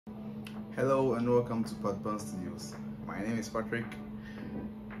Hello and welcome to Padban Studios. My name is Patrick,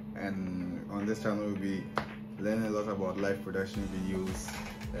 and on this channel we'll be learning a lot about live production videos,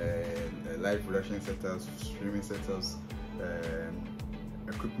 live production setups, streaming setups,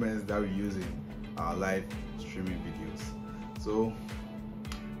 equipment that we use in our live streaming videos. So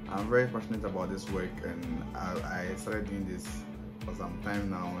I'm very passionate about this work, and I started doing this for some time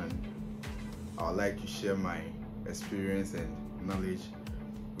now, and I would like to share my experience and knowledge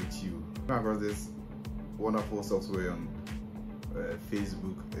with you. I came across this wonderful software on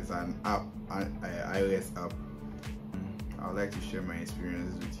Facebook. It's an app, an iOS app. I would like to share my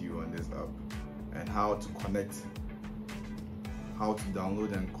experiences with you on this app and how to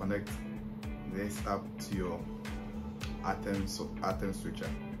download and connect this app to your Atem switcher.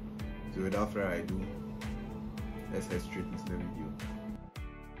 So without further ado, let's head straight into the video.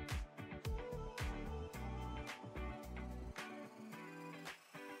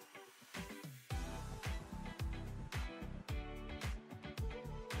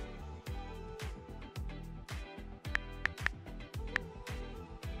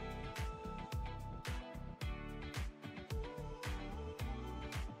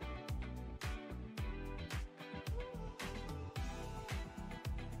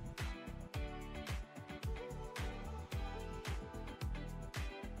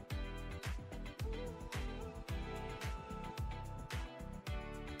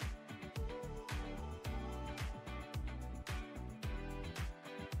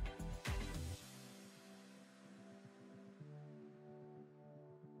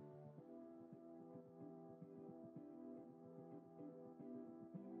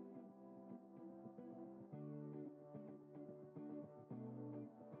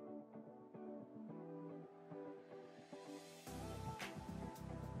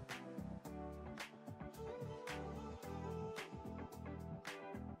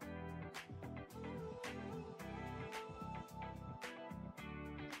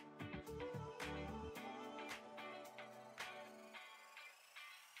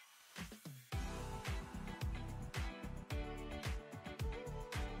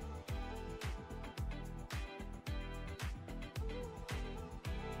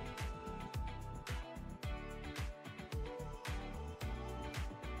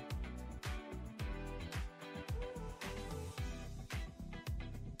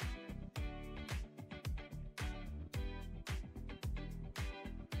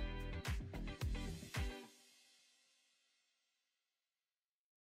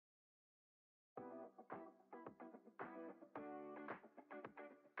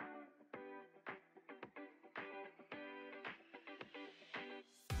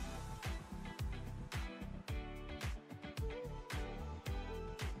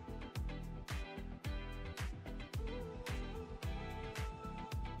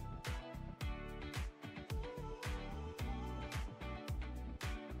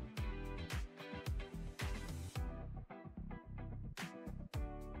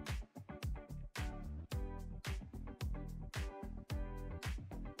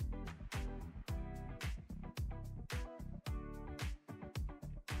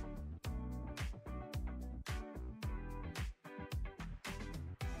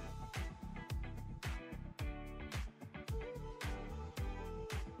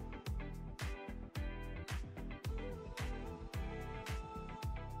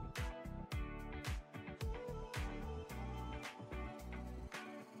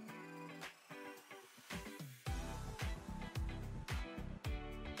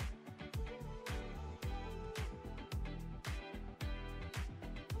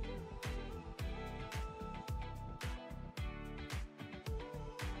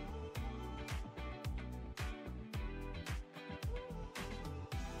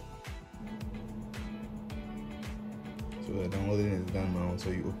 So the downloading is done now,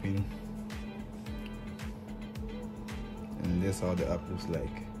 so you open, and this is how the app looks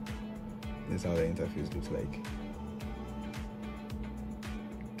like. This is how the interface looks like.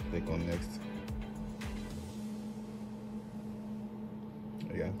 Click on next.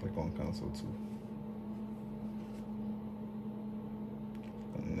 You can click on cancel too.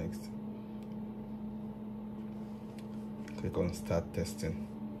 And next. Click on start testing.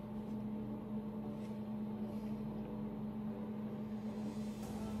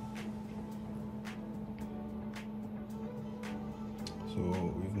 So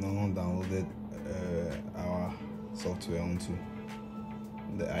we've now downloaded our software onto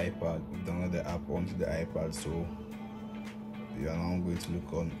the iPad. We've downloaded the app onto the iPad. So we are now going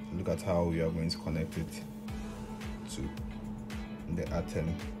to look at how we are going to connect it to the Atem.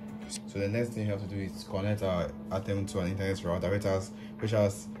 So the next thing you have to do is connect our Atem to an internet router which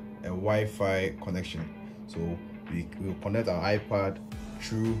has a Wi-Fi connection. So we will connect our iPad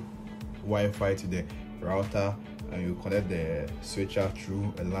through Wi-Fi to the router, and you connect the switcher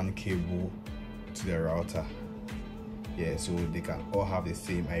through a LAN cable to the router. Yeah, so they can all have the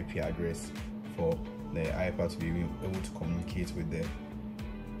same IP address for the iPad to be able to communicate with the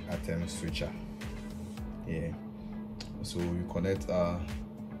ATEM switcher. Yeah, so you connect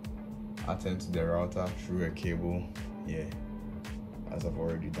ATEM to the router through a cable. Yeah, as I've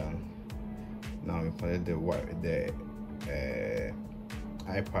already done. Now we connect the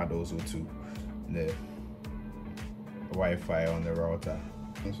iPad also to the Wi-Fi on the router.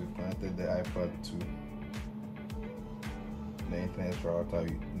 Once we've connected the iPad to the internet router,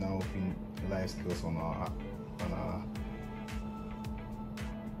 we now open Liveskills on our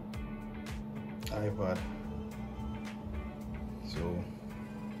iPad. So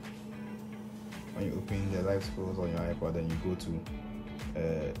when you open the Liveskills on your iPad, then you go to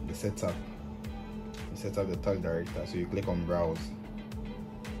the setup. You set up the TouchDirector, so you click on browse.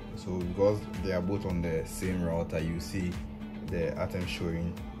 So because they are both on the same router, you see the ATEM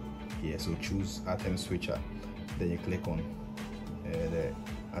showing here. So choose ATEM switcher, then you click on the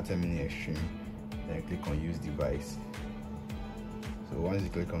ATEM Mini Extreme, then you click on use device. So once you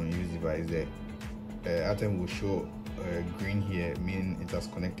click on use device, the ATEM will show green here, meaning it has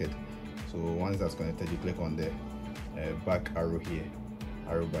connected. So once that's connected, you click on the back arrow here,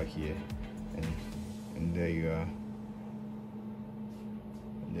 arrow back here, and there you are.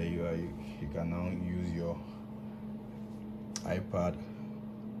 There you are. You can now use your iPad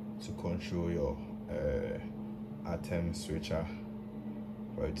to control your ATEM switcher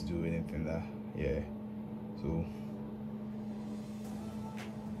for it to do anything that, yeah. So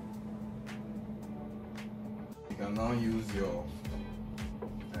you can now use your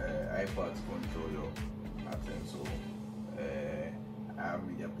iPad to control your ATEM. So I have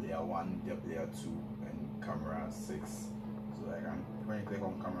media player 1, media player 2, and camera 6. So I can, when you click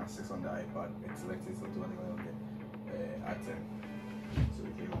on camera 6 on the iPad, it selects it automatically on the ATEM. So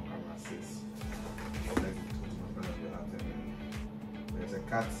you click on camera 6, select it automatically on the ATEM. There's a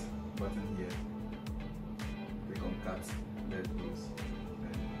cat button here. Click on cat, there it goes.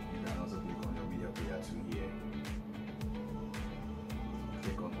 And you can also click on the media player 2 here.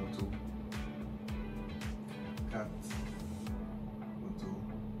 Click on auto, cat, auto,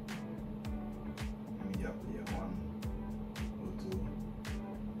 media player 1.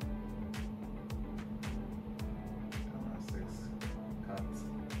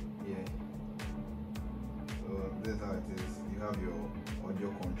 This is how it is. You have your audio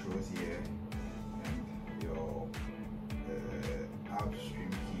controls here and your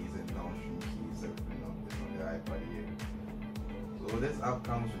upstream keys and downstream keys, everything on the iPad here. So this app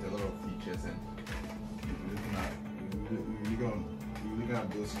comes with a lot of features, and you're looking at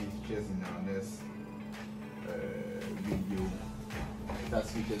those features in our next video. It has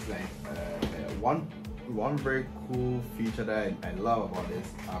features like one very cool feature that I love about this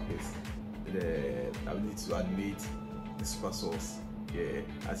app is the ability to animate the super source. Yeah,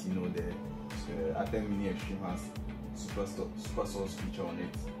 as you know, the ATEM Mini Extreme has super source feature on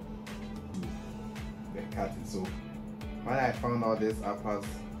it. The cat. So when I found out this app has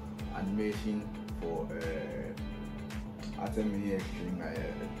animation for ATEM Mini Extreme,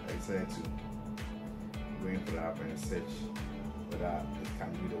 I decided to go into the app and search whether it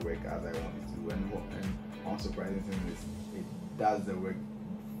can do the work as I want it to do. And one surprising thing is it does the work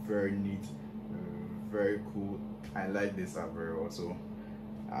very neat, very cool. I like this app very well. So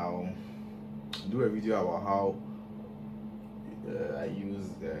I'll do a video about how I use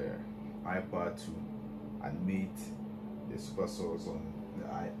the iPad to animate the super source on the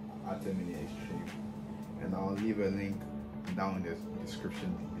ATEM Mini Extreme, and I'll leave a link down in the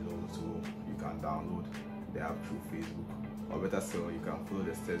description below so you can download the app through Facebook, or better still, you can follow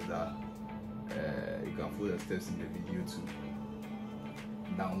the steps in the video to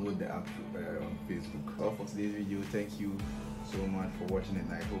download the app on Facebook. Well, for today's video, thank you so much for watching, and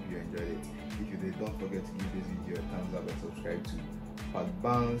I hope you enjoyed it. If you did, don't forget to give this video a thumbs up and subscribe to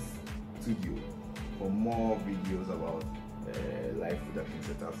Advanced Studio for more videos about live production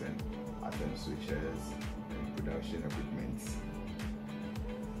setups and ATEM switches and production equipment.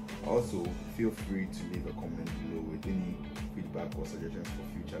 Also, feel free to leave a comment below with any feedback or suggestions for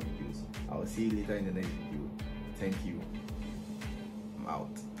future videos. I will see you later in the next video. Thank you. I'm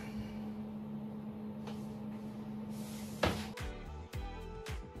out.